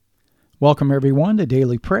Welcome everyone to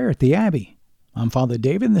Daily Prayer at the Abbey. I'm Father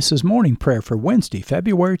David, and this is morning prayer for Wednesday,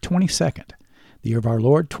 February 22nd, the year of our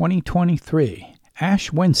Lord 2023,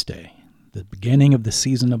 Ash Wednesday, the beginning of the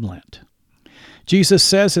season of Lent. Jesus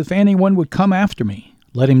says, if anyone would come after me,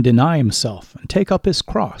 let him deny himself and take up his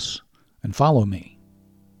cross and follow me.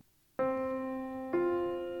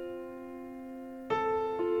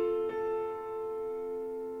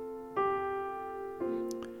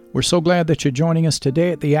 We're so glad that you're joining us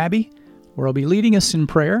today at the Abbey, where I'll be leading us in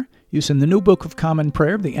prayer using the New Book of Common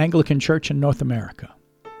Prayer of the Anglican Church in North America.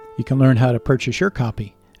 You can learn how to purchase your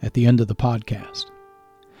copy at the end of the podcast.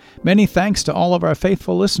 Many thanks to all of our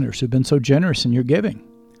faithful listeners who've been so generous in your giving.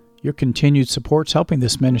 Your continued support's helping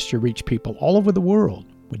this ministry reach people all over the world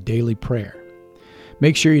with daily prayer.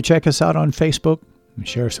 Make sure you check us out on Facebook and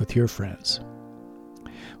share us with your friends.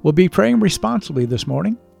 We'll be praying responsibly this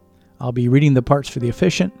morning. I'll be reading the parts for the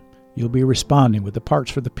efficient. You'll be responding with the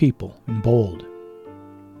parts for the people in bold.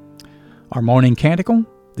 Our morning canticle,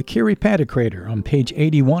 the Kyrie Patecrator, on page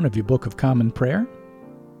 81 of your Book of Common Prayer.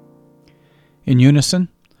 In unison,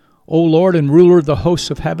 O Lord and ruler of the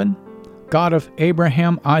hosts of heaven, God of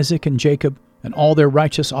Abraham, Isaac, and Jacob, and all their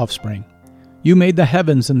righteous offspring, you made the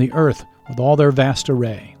heavens and the earth with all their vast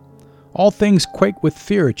array. All things quake with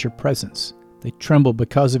fear at your presence. They tremble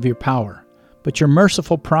because of your power. But your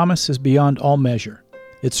merciful promise is beyond all measure.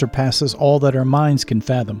 It surpasses all that our minds can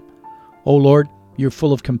fathom. O Lord, you're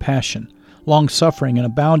full of compassion, long-suffering, and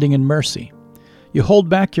abounding in mercy. You hold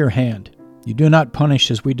back your hand. You do not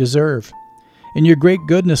punish as we deserve. In your great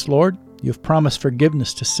goodness, Lord, you have promised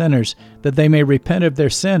forgiveness to sinners that they may repent of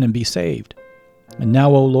their sin and be saved. And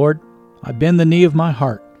now, O Lord, I bend the knee of my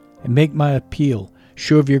heart and make my appeal,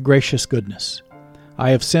 sure of your gracious goodness.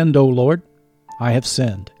 I have sinned, O Lord, I have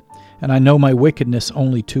sinned, and I know my wickedness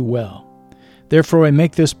only too well. Therefore I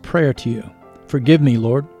make this prayer to you. Forgive me,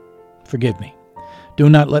 Lord, forgive me. Do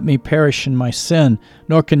not let me perish in my sin,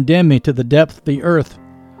 nor condemn me to the depth of the earth.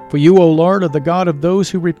 For you, O Lord, are the God of those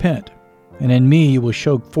who repent, and in me you will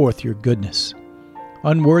show forth your goodness.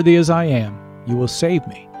 Unworthy as I am, you will save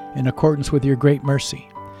me in accordance with your great mercy,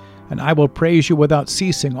 and I will praise you without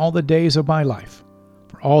ceasing all the days of my life.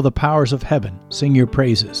 For all the powers of heaven sing your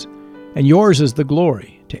praises, and yours is the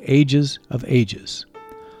glory to ages of ages.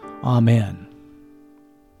 Amen.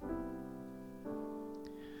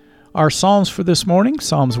 Our Psalms for this morning,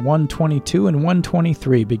 Psalms 122 and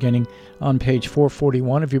 123, beginning on page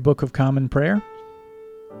 441 of your Book of Common Prayer.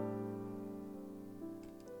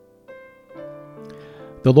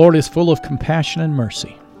 The Lord is full of compassion and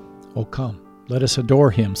mercy. O come, let us adore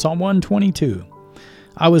him. Psalm 122.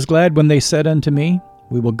 I was glad when they said unto me,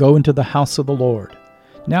 we will go into the house of the Lord.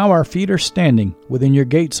 Now our feet are standing within your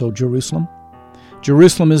gates, O Jerusalem.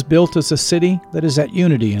 Jerusalem is built as a city that is at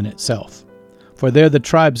unity in itself. For there the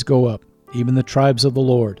tribes go up, even the tribes of the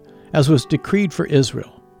Lord, as was decreed for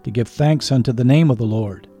Israel, to give thanks unto the name of the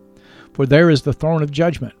Lord. For there is the throne of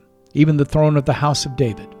judgment, even the throne of the house of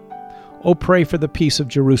David. O pray for the peace of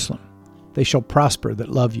Jerusalem. They shall prosper that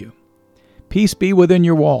love you. Peace be within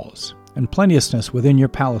your walls, and plenteousness within your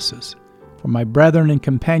palaces. For my brethren and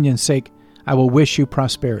companions' sake, I will wish you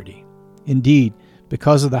prosperity. Indeed,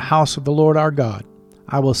 because of the house of the Lord our God,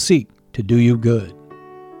 I will seek to do you good.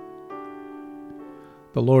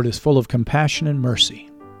 The Lord is full of compassion and mercy,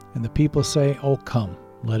 and the people say, O come,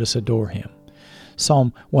 let us adore him.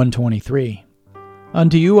 Psalm 123.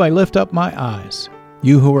 Unto you I lift up my eyes,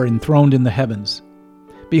 you who are enthroned in the heavens.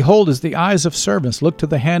 Behold, as the eyes of servants look to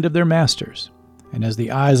the hand of their masters, and as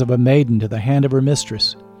the eyes of a maiden to the hand of her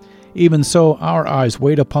mistress, even so our eyes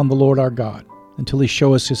wait upon the Lord our God, until he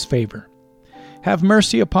show us his favor. Have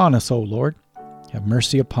mercy upon us, O Lord. Have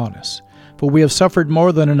mercy upon us, for we have suffered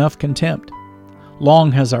more than enough contempt.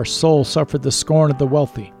 Long has our soul suffered the scorn of the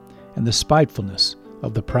wealthy, and the spitefulness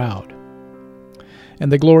of the proud.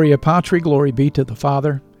 And the Gloria Patri, glory be to the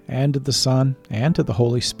Father, and to the Son, and to the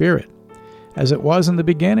Holy Spirit, as it was in the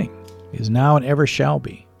beginning, is now, and ever shall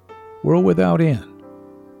be, world without end.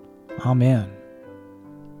 Amen.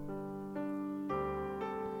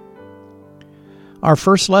 Our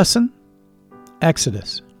first lesson,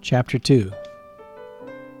 Exodus chapter 2.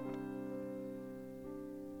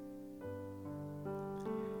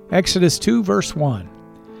 Exodus 2, verse 1.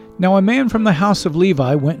 Now a man from the house of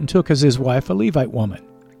Levi went and took as his wife a Levite woman.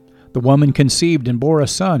 The woman conceived and bore a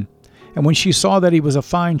son, and when she saw that he was a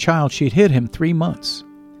fine child, she hid him 3 months.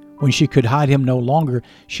 When she could hide him no longer,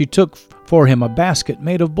 she took for him a basket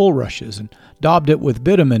made of bulrushes and daubed it with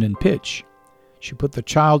bitumen and pitch. She put the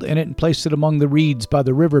child in it and placed it among the reeds by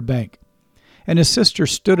the river bank. And his sister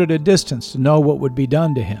stood at a distance to know what would be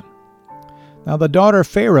done to him. Now the daughter of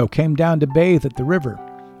Pharaoh came down to bathe at the river,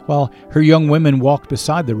 while her young women walked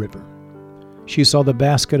beside the river. She saw the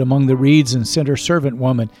basket among the reeds and sent her servant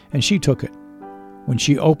woman, and she took it. When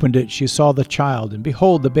she opened it, she saw the child, and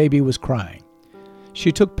behold, the baby was crying.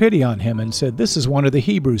 She took pity on him and said, "This is one of the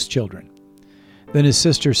Hebrews' children." Then his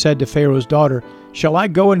sister said to Pharaoh's daughter, "Shall I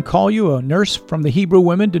go and call you a nurse from the Hebrew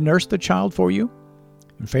women to nurse the child for you?"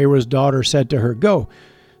 And Pharaoh's daughter said to her, "Go."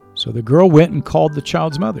 So the girl went and called the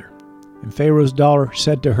child's mother. And Pharaoh's daughter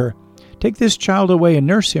said to her, "Take this child away and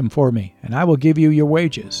nurse him for me, and I will give you your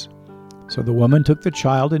wages." So the woman took the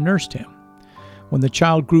child and nursed him. When the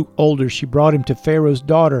child grew older, she brought him to Pharaoh's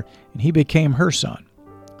daughter, and he became her son.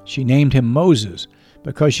 She named him Moses,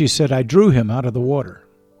 because she said, "I drew him out of the water."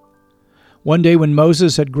 One day when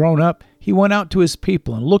Moses had grown up, he went out to his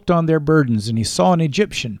people and looked on their burdens, and he saw an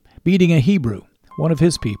Egyptian beating a Hebrew, one of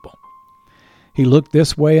his people. He looked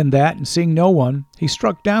this way and that, and seeing no one, he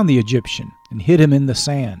struck down the Egyptian and hid him in the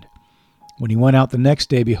sand. When he went out the next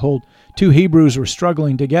day, behold, 2 Hebrews were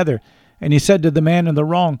struggling together, and he said to the man in the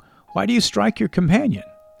wrong, "Why do you strike your companion?"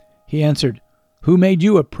 He answered, "Who made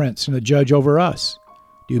you a prince and a judge over us?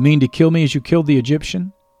 Do you mean to kill me as you killed the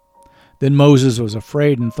Egyptian?" Then Moses was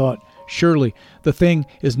afraid and thought, "Surely the thing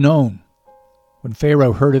is known." When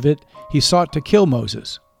Pharaoh heard of it, he sought to kill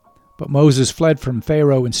Moses. But Moses fled from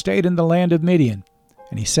Pharaoh and stayed in the land of Midian,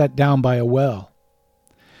 and he sat down by a well.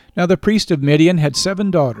 Now the priest of Midian had 7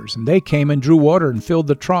 daughters, and they came and drew water and filled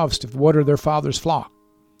the troughs to water their father's flock.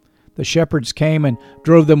 The shepherds came and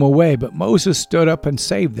drove them away, but Moses stood up and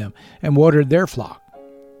saved them and watered their flock.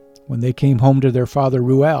 When they came home to their father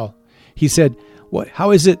Reuel, he said,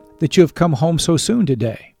 How is it that you have come home so soon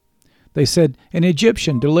today?" They said, "An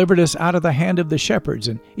Egyptian delivered us out of the hand of the shepherds,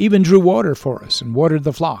 and even drew water for us and watered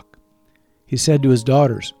the flock." He said to his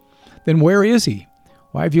daughters, "Then where is he?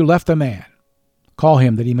 Why have you left the man? Call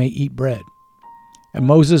him that he may eat bread." And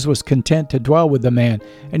Moses was content to dwell with the man,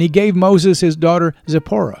 and he gave Moses his daughter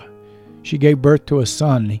Zipporah. She gave birth to a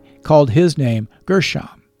son, and he called his name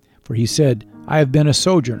Gershom, for he said, "I have been a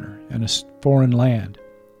sojourner in a foreign land."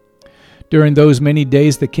 During those many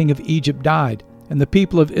days the king of Egypt died, and the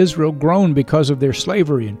people of Israel groaned because of their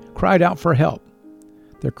slavery and cried out for help.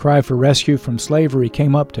 Their cry for rescue from slavery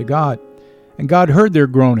came up to God, and God heard their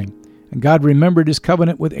groaning, and God remembered his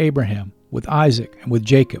covenant with Abraham, with Isaac, and with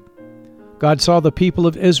Jacob. God saw the people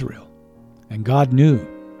of Israel, and God knew.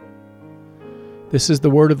 This is the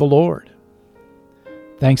word of the Lord.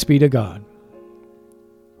 Thanks be to God.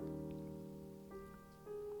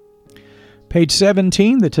 Page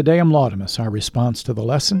 17, the Te Deum Laudamus, our response to the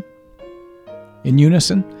lesson. In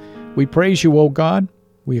unison, we praise you, O God.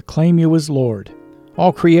 We acclaim you as Lord.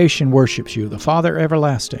 All creation worships you, the Father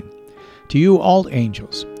everlasting. To you all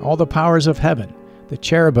angels, all the powers of heaven, the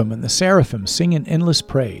cherubim and the seraphim sing in endless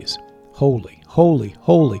praise. Holy, holy,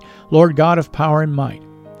 holy, Lord God of power and might.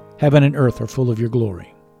 Heaven and earth are full of your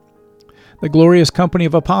glory. The glorious company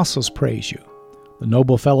of apostles praise you. The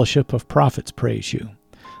noble fellowship of prophets praise you.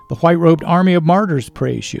 The white-robed army of martyrs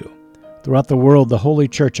praise you. Throughout the world the Holy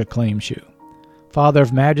Church acclaims you. Father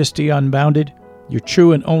of majesty unbounded, your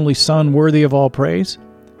true and only Son, worthy of all praise,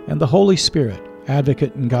 and the Holy Spirit,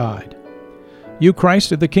 advocate and guide. You,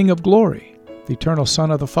 Christ, are the King of glory, the eternal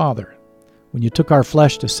Son of the Father. When you took our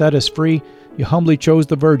flesh to set us free, you humbly chose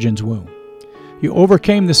the Virgin's womb. You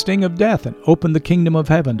overcame the sting of death and opened the kingdom of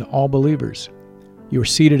heaven to all believers. You are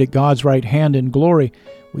seated at God's right hand in glory.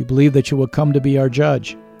 We believe that you will come to be our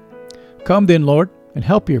judge. Come then, Lord, and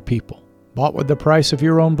help your people, bought with the price of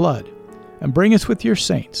your own blood, and bring us with your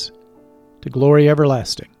saints to glory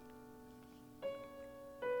everlasting.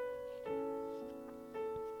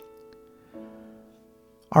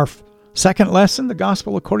 Our second lesson, the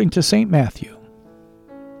Gospel according to St. Matthew.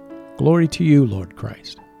 Glory to you, Lord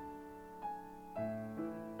Christ.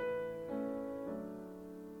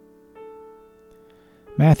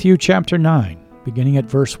 Matthew chapter 9, beginning at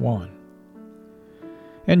verse 1.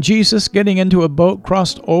 And Jesus, getting into a boat,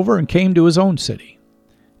 crossed over and came to his own city.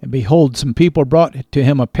 And behold, some people brought to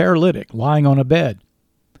him a paralytic lying on a bed.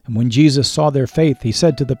 And when Jesus saw their faith, he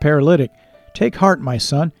said to the paralytic, "Take heart, my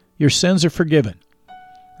son, your sins are forgiven."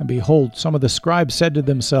 And behold, some of the scribes said to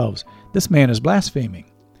themselves, "This man is blaspheming."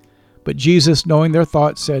 But Jesus, knowing their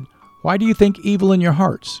thoughts, said, "Why do you think evil in your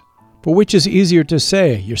hearts? For which is easier to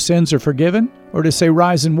say, 'Your sins are forgiven,' or to say,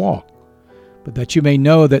 'Rise and walk'? But that you may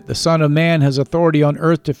know that the Son of Man has authority on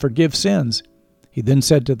earth to forgive sins." He then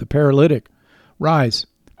said to the paralytic, "Rise,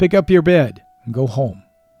 pick up your bed, and go home."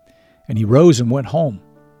 And he rose and went home.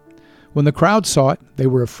 When the crowd saw it, they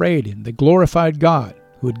were afraid, and they glorified God,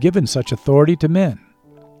 who had given such authority to men.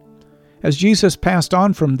 As Jesus passed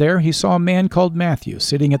on from there, he saw a man called Matthew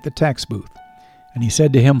sitting at the tax booth, and he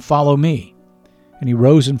said to him, "Follow me." and he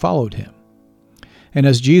rose and followed him. And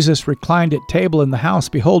as Jesus reclined at table in the house,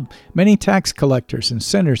 behold, many tax collectors and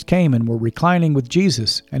sinners came and were reclining with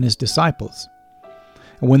Jesus and his disciples.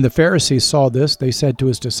 And when the Pharisees saw this, they said to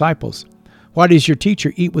his disciples, "Why does your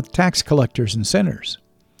teacher eat with tax collectors and sinners?"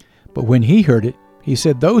 But when he heard it, he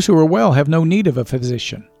said, "Those who are well have no need of a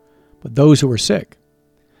physician, but those who are sick.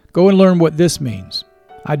 Go and learn what this means.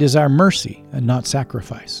 I desire mercy and not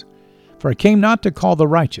sacrifice. For I came not to call the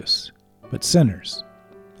righteous, but sinners."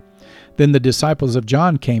 Then the disciples of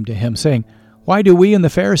John came to him, saying, "Why do we and the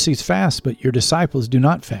Pharisees fast, but your disciples do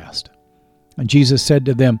not fast?" And Jesus said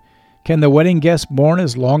to them, "Can the wedding guests mourn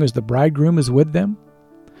as long as the bridegroom is with them?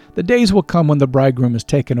 The days will come when the bridegroom is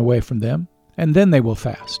taken away from them, and then they will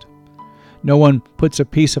fast. No one puts a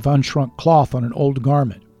piece of unshrunk cloth on an old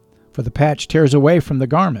garment, for the patch tears away from the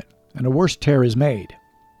garment, and a worse tear is made.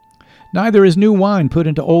 Neither is new wine put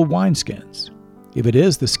into old wineskins. If it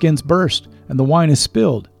is, the skins burst, and the wine is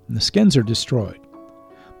spilled, and the skins are destroyed.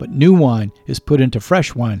 But new wine is put into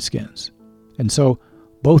fresh wineskins, and so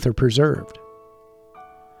both are preserved."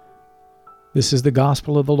 This is the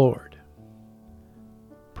gospel of the Lord.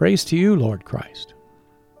 Praise to you, Lord Christ.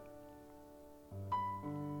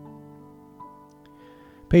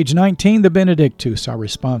 Page 19, the Benedictus, our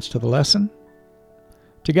response to the lesson.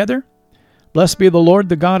 Together, blessed be the Lord,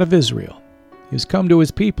 the God of Israel. He has come to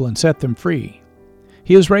his people and set them free.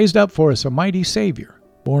 He has raised up for us a mighty Savior,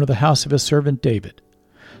 born of the house of his servant David.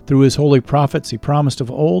 Through his holy prophets he promised of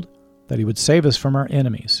old that he would save us from our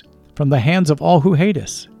enemies, from the hands of all who hate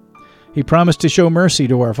us. He promised to show mercy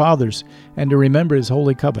to our fathers and to remember his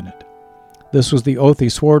holy covenant. This was the oath he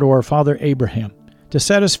swore to our father Abraham, to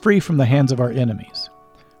set us free from the hands of our enemies,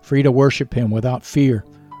 free to worship him without fear,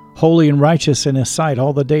 holy and righteous in his sight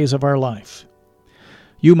all the days of our life.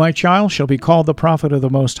 You, my child, shall be called the prophet of the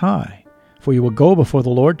Most High, for you will go before the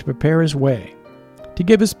Lord to prepare his way, to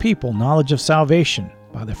give his people knowledge of salvation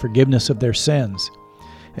by the forgiveness of their sins.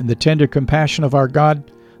 In the tender compassion of our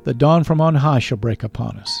God, the dawn from on high shall break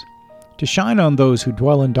upon us, to shine on those who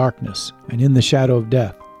dwell in darkness and in the shadow of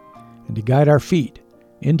death, and to guide our feet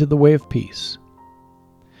into the way of peace.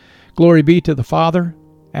 Glory be to the Father,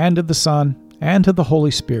 and to the Son, and to the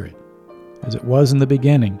Holy Spirit, as it was in the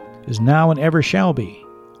beginning, is now, and ever shall be,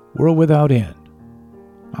 world without end.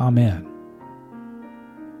 Amen.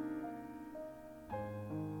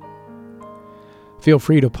 Feel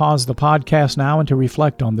free to pause the podcast now and to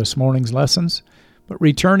reflect on this morning's lessons, but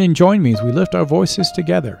return and join me as we lift our voices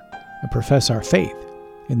together and profess our faith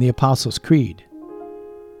in the Apostles' Creed.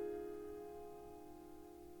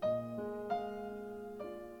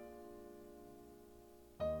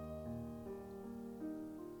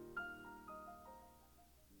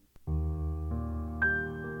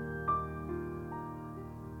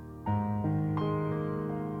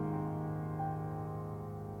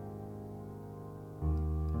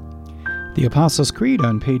 The Apostles' Creed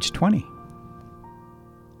on page 20.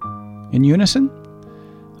 In unison,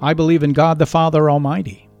 I believe in God the Father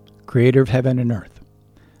Almighty, creator of heaven and earth.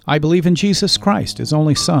 I believe in Jesus Christ, his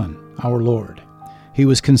only Son, our Lord. He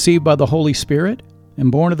was conceived by the Holy Spirit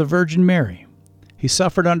and born of the Virgin Mary. He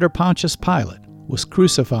suffered under Pontius Pilate, was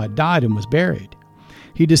crucified, died, and was buried.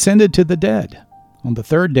 He descended to the dead. On the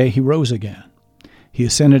third day he rose again. He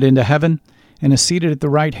ascended into heaven and is seated at the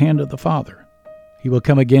right hand of the Father. He will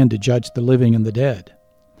come again to judge the living and the dead.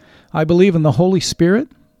 I believe in the Holy Spirit,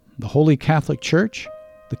 the Holy Catholic Church,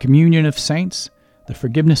 the communion of saints, the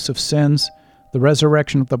forgiveness of sins, the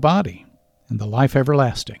resurrection of the body, and the life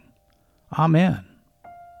everlasting. Amen.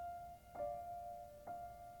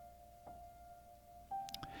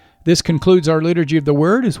 This concludes our Liturgy of the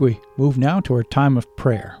Word as we move now to our time of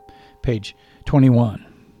prayer. Page 21.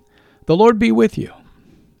 The Lord be with you,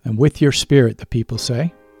 and with your spirit, the people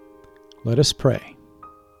say. Let us pray.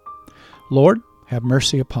 Lord, have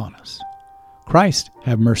mercy upon us. Christ,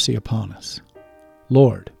 have mercy upon us.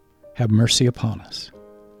 Lord, have mercy upon us.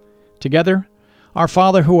 Together, our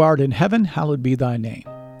Father who art in heaven, hallowed be thy name.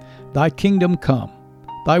 Thy kingdom come,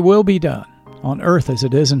 thy will be done, on earth as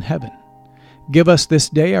it is in heaven. Give us this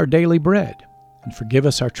day our daily bread, and forgive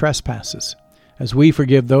us our trespasses, as we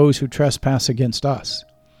forgive those who trespass against us.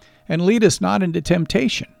 And lead us not into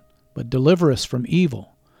temptation, but deliver us from evil.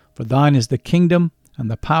 For thine is the kingdom, and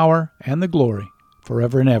the power, and the glory,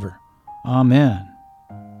 forever and ever. Amen.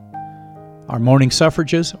 Our morning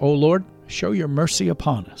suffrages, O Lord, show your mercy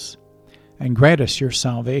upon us, and grant us your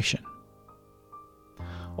salvation.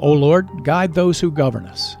 O Lord, guide those who govern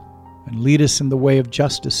us, and lead us in the way of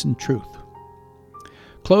justice and truth.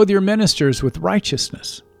 Clothe your ministers with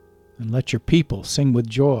righteousness, and let your people sing with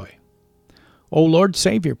joy. O Lord,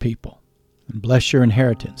 save your people, and bless your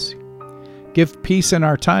inheritance. Give peace in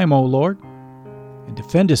our time, O Lord, and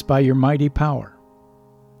defend us by your mighty power.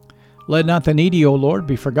 Let not the needy, O Lord,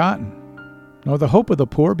 be forgotten, nor the hope of the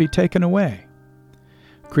poor be taken away.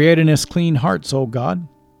 Create in us clean hearts, O God,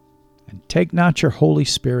 and take not your Holy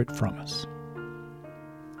Spirit from us.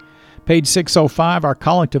 Page 605, our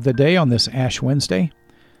collect of the day on this Ash Wednesday.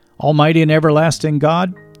 Almighty and everlasting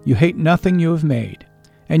God, you hate nothing you have made,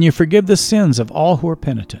 and you forgive the sins of all who are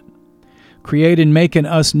penitent. Create and make in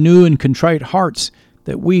us new and contrite hearts,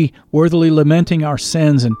 that we, worthily lamenting our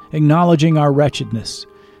sins and acknowledging our wretchedness,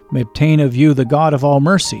 may obtain of you, the God of all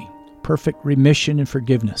mercy, perfect remission and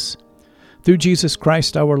forgiveness. Through Jesus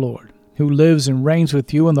Christ our Lord, who lives and reigns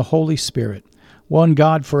with you in the Holy Spirit, one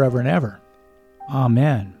God forever and ever.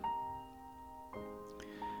 Amen.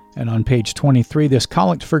 And on page 23, this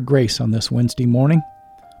collect for grace on this Wednesday morning.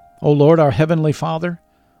 O Lord, our heavenly Father,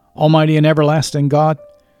 almighty and everlasting God,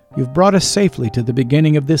 you've brought us safely to the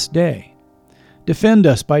beginning of this day. Defend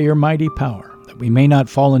us by your mighty power, that we may not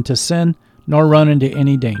fall into sin, nor run into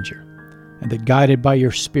any danger, and that guided by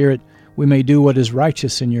your Spirit, we may do what is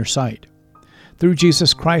righteous in your sight. Through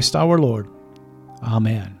Jesus Christ our Lord.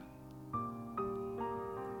 Amen.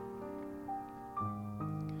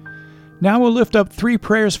 Now we'll lift up 3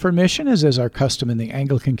 prayers for mission, as is our custom in the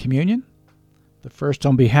Anglican Communion. The first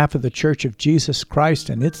on behalf of the Church of Jesus Christ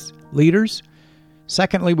and its leaders.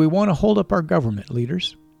 Secondly, we want to hold up our government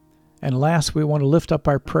leaders. And last, we want to lift up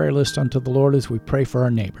our prayer list unto the Lord as we pray for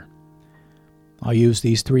our neighbor. I'll use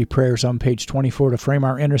these 3 prayers on page 24 to frame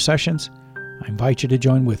our intercessions. I invite you to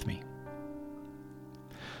join with me.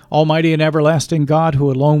 Almighty and everlasting God,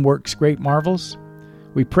 who alone works great marvels,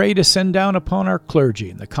 we pray to send down upon our clergy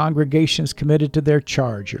and the congregations committed to their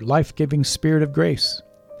charge your life-giving Spirit of grace.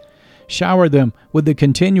 Shower them with the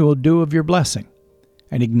continual dew of your blessing,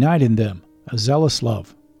 and ignite in them a zealous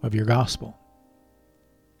love of your gospel.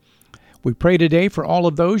 We pray today for all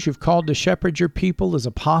of those you've called to shepherd your people as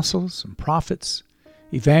apostles and prophets,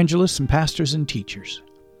 evangelists and pastors and teachers.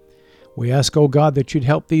 We ask, O God, that you'd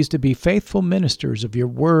help these to be faithful ministers of your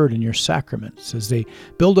word and your sacraments as they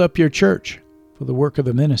build up your church for the work of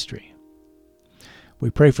the ministry. We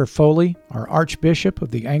pray for Foley, our Archbishop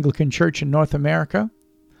of the Anglican Church in North America,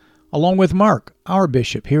 along with Mark, our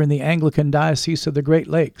bishop here in the Anglican Diocese of the Great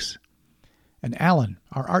Lakes, and Alan,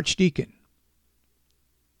 our Archdeacon.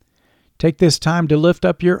 Take this time to lift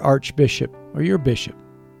up your Archbishop or your bishop,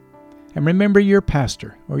 and remember your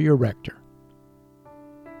pastor or your rector.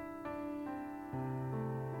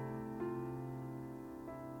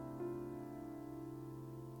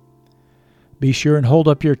 Be sure and hold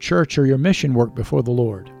up your church or your mission work before the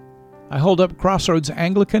Lord. I hold up Crossroads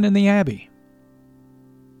Anglican in the Abbey.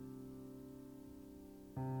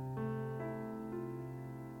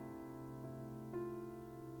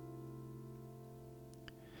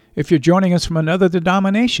 If you're joining us from another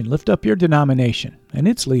denomination, lift up your denomination and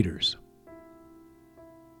its leaders.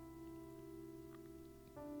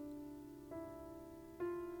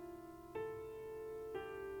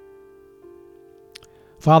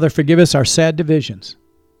 Father, forgive us our sad divisions.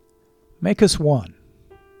 Make us one.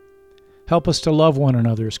 Help us to love one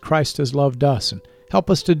another as Christ has loved us, and help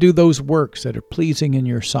us to do those works that are pleasing in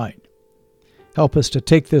your sight. Help us to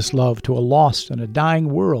take this love to a lost and a dying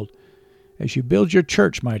world as you build your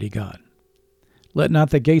church, mighty God. Let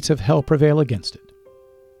not the gates of hell prevail against it.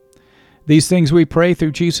 These things we pray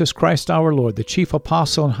through Jesus Christ our Lord, the chief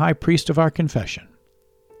apostle and high priest of our confession.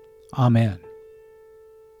 Amen.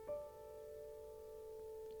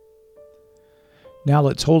 Now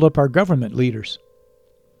let's hold up our government leaders.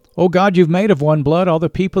 O God, you've made of one blood all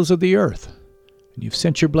the peoples of the earth, and you've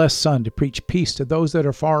sent your blessed Son to preach peace to those that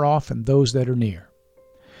are far off and those that are near.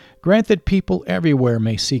 Grant that people everywhere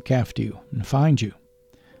may seek after you and find you.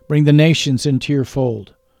 Bring the nations into your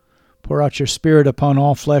fold. Pour out your Spirit upon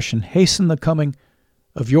all flesh and hasten the coming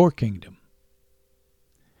of your kingdom.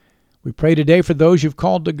 We pray today for those you've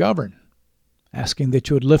called to govern, asking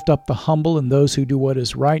that you would lift up the humble and those who do what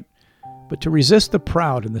is right, but to resist the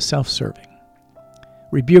proud and the self-serving.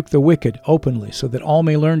 Rebuke the wicked openly so that all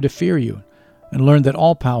may learn to fear you and learn that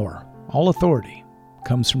all power, all authority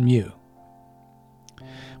comes from you.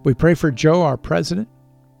 We pray for Joe, our president,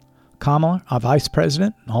 Kamala, our vice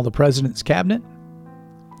president, and all the president's cabinet.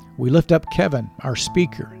 We lift up Kevin, our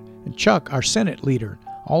speaker, and Chuck, our Senate leader,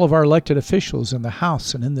 all of our elected officials in the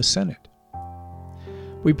House and in the Senate.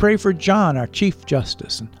 We pray for John, our Chief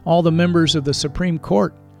Justice, and all the members of the Supreme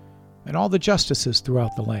Court, and all the justices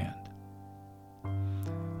throughout the land.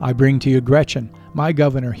 I bring to you Gretchen, my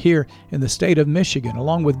governor here in the state of Michigan,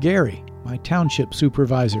 along with Gary, my township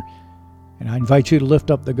supervisor, and I invite you to lift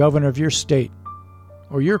up the governor of your state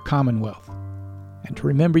or your commonwealth, and to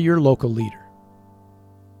remember your local leader.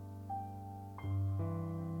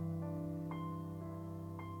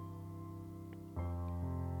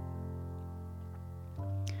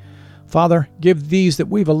 Father, give these that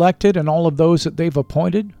we've elected and all of those that they've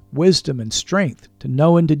appointed wisdom and strength to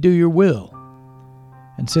know and to do your will.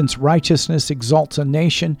 And since righteousness exalts a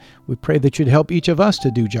nation, we pray that you'd help each of us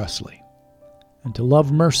to do justly and to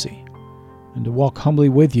love mercy and to walk humbly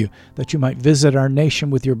with you, that you might visit our nation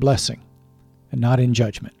with your blessing and not in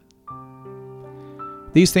judgment.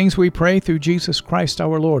 These things we pray through Jesus Christ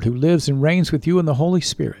our Lord, who lives and reigns with you in the Holy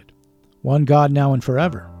Spirit, one God now and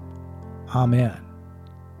forever. Amen.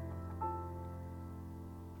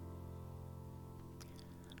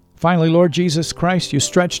 Finally, Lord Jesus Christ, you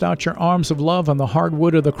stretched out your arms of love on the hard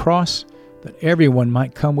wood of the cross, that everyone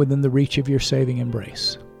might come within the reach of your saving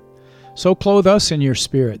embrace. So clothe us in your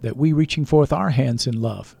Spirit, that we, reaching forth our hands in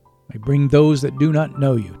love, may bring those that do not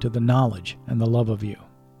know you to the knowledge and the love of you.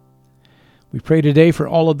 We pray today for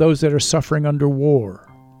all of those that are suffering under war,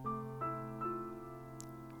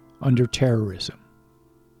 under terrorism,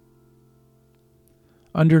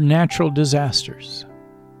 under natural disasters,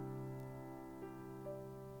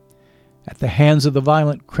 at the hands of the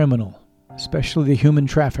violent criminal, especially the human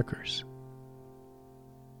traffickers.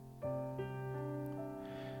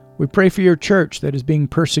 We pray for your church that is being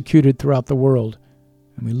persecuted throughout the world,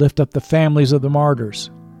 and we lift up the families of the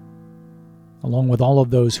martyrs, along with all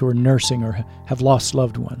of those who are nursing or have lost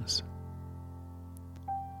loved ones.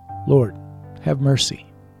 Lord, have mercy.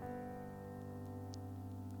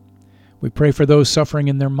 We pray for those suffering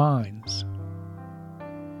in their minds,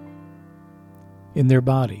 in their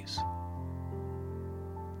bodies,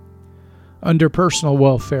 under personal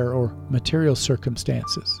welfare or material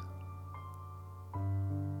circumstances.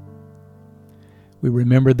 We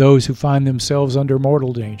remember those who find themselves under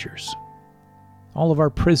mortal dangers, all of our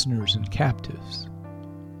prisoners and captives,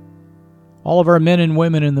 all of our men and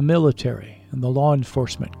women in the military and the law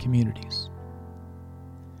enforcement communities,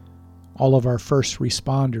 all of our first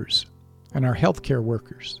responders and our healthcare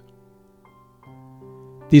workers.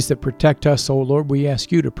 These that protect us, O Lord, we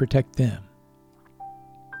ask you to protect them.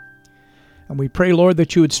 And we pray, Lord,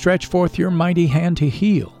 that you would stretch forth your mighty hand to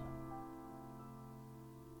heal,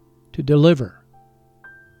 to deliver,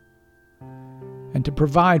 and to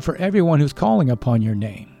provide for everyone who's calling upon your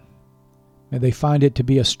name. May they find it to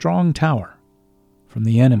be a strong tower from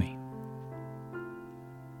the enemy.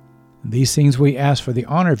 And these things we ask for the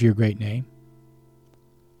honor of your great name.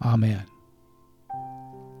 Amen.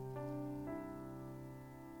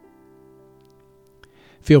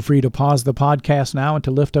 Feel free to pause the podcast now and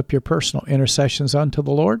to lift up your personal intercessions unto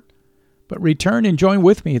the Lord, but return and join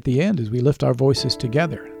with me at the end as we lift our voices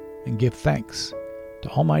together and give thanks to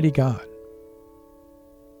Almighty God.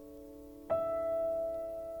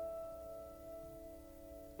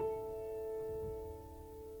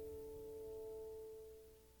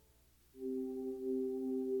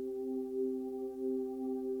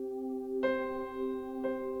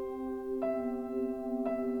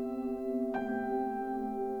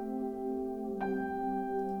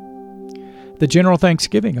 The General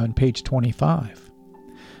Thanksgiving on page 25.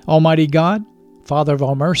 Almighty God, Father of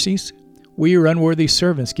all mercies, we, your unworthy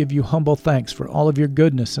servants, give you humble thanks for all of your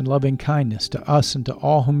goodness and loving kindness to us and to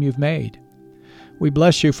all whom you've made. We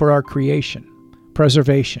bless you for our creation,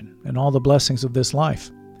 preservation, and all the blessings of this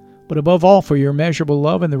life, but above all for your immeasurable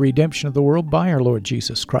love and the redemption of the world by our Lord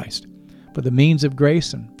Jesus Christ, for the means of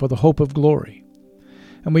grace and for the hope of glory.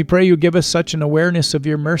 And we pray you give us such an awareness of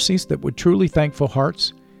your mercies that with truly thankful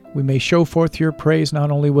hearts we may show forth your praise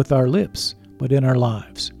not only with our lips, but in our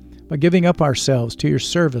lives, by giving up ourselves to your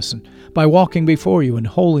service and by walking before you in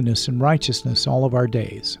holiness and righteousness all of our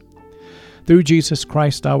days. Through Jesus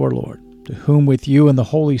Christ our Lord, to whom with you and the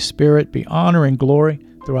Holy Spirit be honor and glory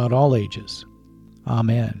throughout all ages.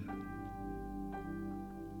 Amen.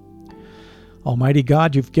 Almighty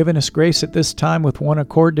God, you've given us grace at this time with one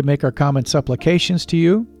accord to make our common supplications to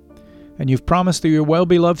you, and you've promised through your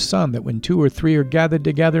well-beloved Son that when 2 or 3 are gathered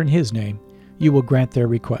together in his name, you will grant their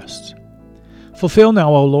requests. Fulfill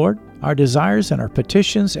now, O Lord, our desires and our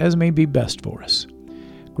petitions as may be best for us,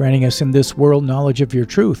 granting us in this world knowledge of your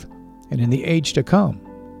truth, and in the age to come,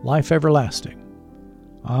 life everlasting.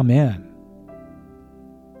 Amen.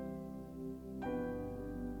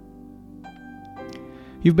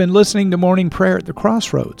 You've been listening to Morning Prayer at the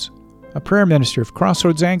Crossroads, a prayer ministry of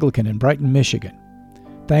Crossroads Anglican in Brighton, Michigan.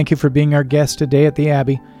 Thank you for being our guest today at the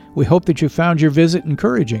Abbey. We hope that you found your visit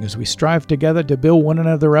encouraging as we strive together to build one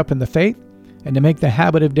another up in the faith and to make the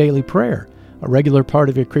habit of daily prayer a regular part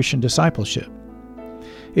of your Christian discipleship.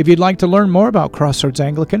 If you'd like to learn more about Crossroads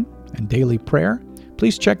Anglican and daily prayer,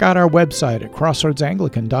 please check out our website at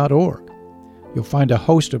crossroadsanglican.org. You'll find a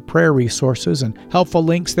host of prayer resources and helpful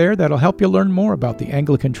links there that'll help you learn more about the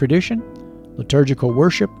Anglican tradition, liturgical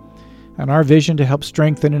worship, and our vision to help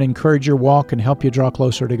strengthen and encourage your walk and help you draw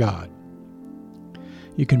closer to God.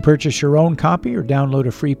 You can purchase your own copy or download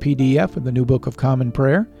a free PDF of the New Book of Common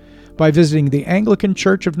Prayer by visiting the Anglican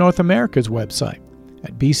Church of North America's website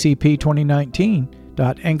at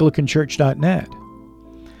bcp2019.anglicanchurch.net.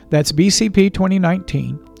 That's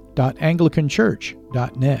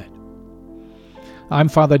bcp2019.anglicanchurch.net. I'm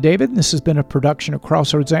Father David, and this has been a production of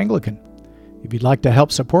Crossroads Anglican. If you'd like to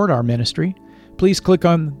help support our ministry, please click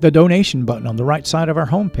on the donation button on the right side of our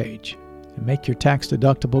homepage and make your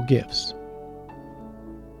tax-deductible gifts.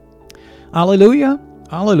 Alleluia,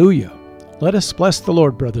 alleluia. Let us bless the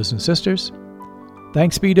Lord, brothers and sisters.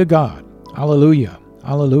 Thanks be to God. Alleluia,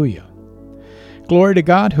 alleluia. Glory to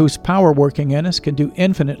God, whose power working in us can do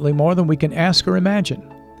infinitely more than we can ask or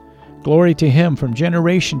imagine. Glory to Him from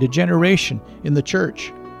generation to generation in the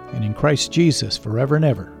church and in Christ Jesus forever and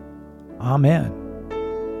ever. Amen.